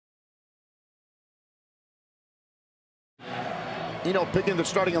picking the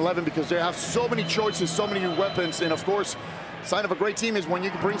starting 11 because they have so many choices, so many weapons, and of course, sign of a great team is when you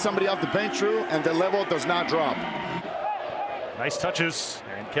can bring somebody off the bench through and the level does not drop. Nice touches,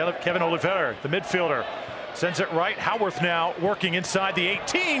 and Kevin Oliveira, the midfielder, sends it right. Howarth now working inside the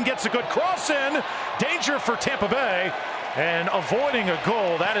 18, gets a good cross in. Danger for Tampa Bay, and avoiding a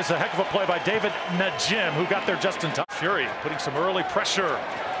goal. That is a heck of a play by David Najim, who got there just in time. Fury putting some early pressure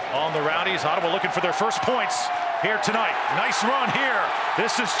on the Rowdies. Ottawa looking for their first points here tonight. Nice run here.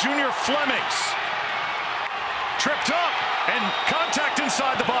 This is Junior Flemings. Tripped up and contact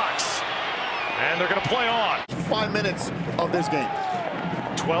inside the box. And they're going to play on. 5 minutes of this game.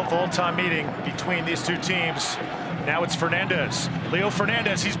 12th all-time meeting between these two teams. Now it's Fernandes. Leo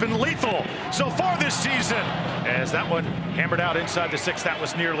Fernandes, he's been lethal so far this season. As that one hammered out inside the 6, that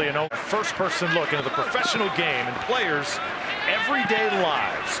was nearly an first-person look into the professional game and players' everyday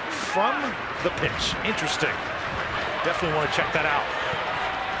lives from the pitch. Interesting. Definitely want to check that out.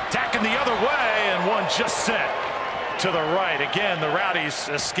 Attacking the other way, and one just set to the right. Again, the Rowdies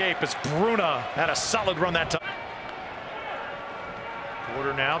escape as Bruna had a solid run that time.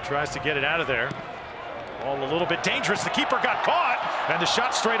 Porter now tries to get it out of there. Ball a little bit dangerous. The keeper got caught, and the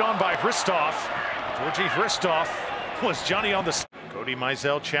shot straight on by Hristov. Georgi Hristov was Johnny on the spot. Cody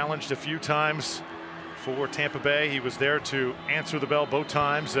Mizell challenged a few times for Tampa Bay. He was there to answer the bell both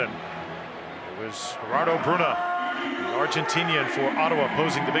times, and it was Gerardo Bruna, the Argentinian for Ottawa,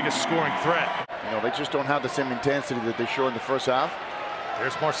 posing the biggest scoring threat. They just don't have the same intensity that they showed in the first half.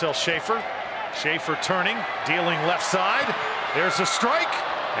 There's Marcel Schaefer. Schaefer turning, dealing left side. There's a strike,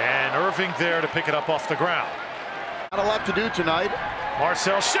 and Irving there to pick it up off the ground. Not a lot to do tonight.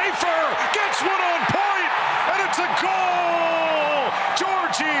 Marcel Schaefer gets one on point, and it's a goal!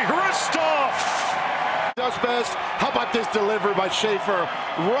 Georgi Hristov! Does best. How about this delivery by Schaefer?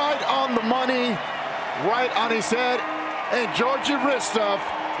 Right on the money, right on his head, and Georgi Hristov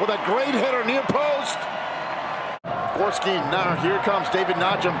with a great header near post. Gorski, now here comes David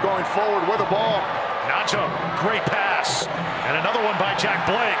Najim going forward with the ball. Najim, great pass. And another one by Jack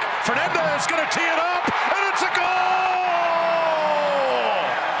Blake. Fernandes going to tee it up, and it's a goal!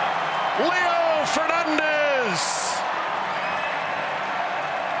 Leo Fernandes!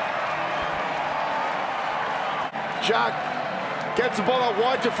 Jack gets the ball out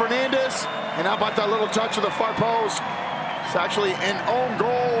wide to Fernandes. And how about that little touch of the far post? It's actually an own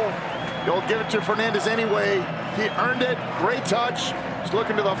goal. You'll give it to Fernandes anyway. He earned it. Great touch. He's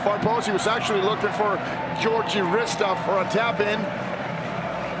looking to the far post. He was actually looking for Georgi Hristov for a tap in.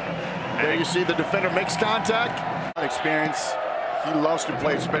 There you see the defender makes contact. Experience. He loves to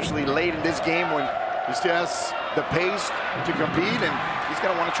play, especially late in this game when he still has the pace to compete, and he's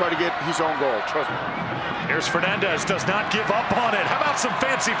going to want to try to get his own goal. Trust me. Here's Fernandes. Does not give up on it. How about some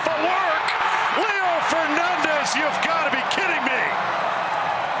fancy footwork? Leo Fernandes, you've got to be kidding me.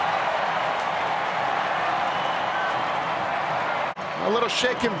 A little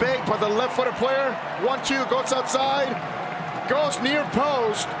shake and bake by the left-footed player. 1-2, goes outside, goes near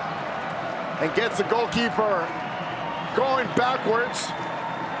post, and gets the goalkeeper going backwards.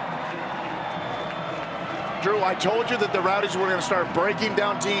 Drew, I told you that the Rowdies were going to start breaking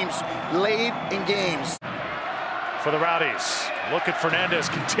down teams late in games. For the Rowdies, look at Fernandes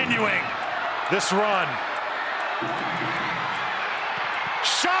continuing this run.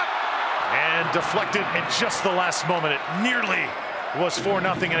 Shot! And deflected in just the last moment. It nearly was 4-0,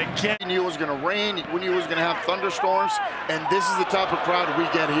 and again. We knew it was going to rain, we knew it was going to have thunderstorms, and this is the type of crowd we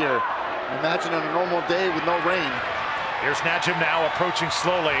get here. Imagine on a normal day with no rain. Here's Najim now approaching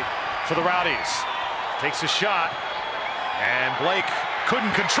slowly for the Rowdies. Takes a shot, and Blake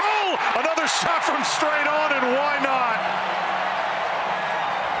couldn't control. Another shot from straight on, and why not?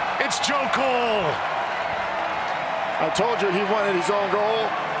 It's Joe Cole. I told you he wanted his own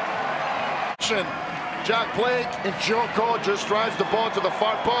goal. Jack Blake and Joe Cole just drives the ball to the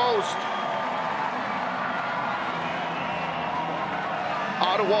far post.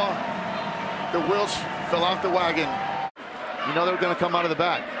 Ottawa, the wheels fell off the wagon. They're going to come out of the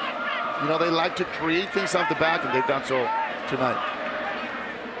back. They like to create things off the back, and they've done so tonight.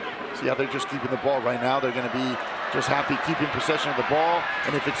 See how they're just keeping the ball right now. They're going to be just happy keeping possession of the ball,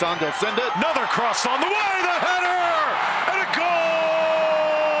 and if it's on, they'll send it. Another cross on the way, the header, and a goal!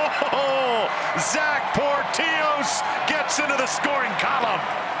 Zac Portillos gets into the scoring column.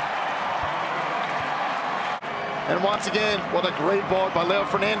 And once again, what a great ball by Leo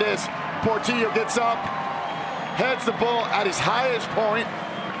Fernandes. Portillo gets up, heads the ball at his highest point.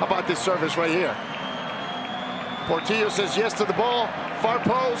 How about this service right here? Portillo says yes to the ball, far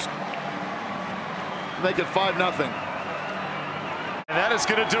post, make it 5-0. And that is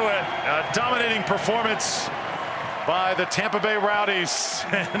going to do it. A dominating performance by the Tampa Bay Rowdies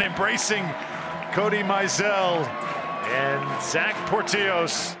and embracing Cody Mizell and Zac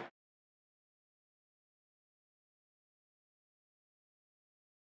Portillos.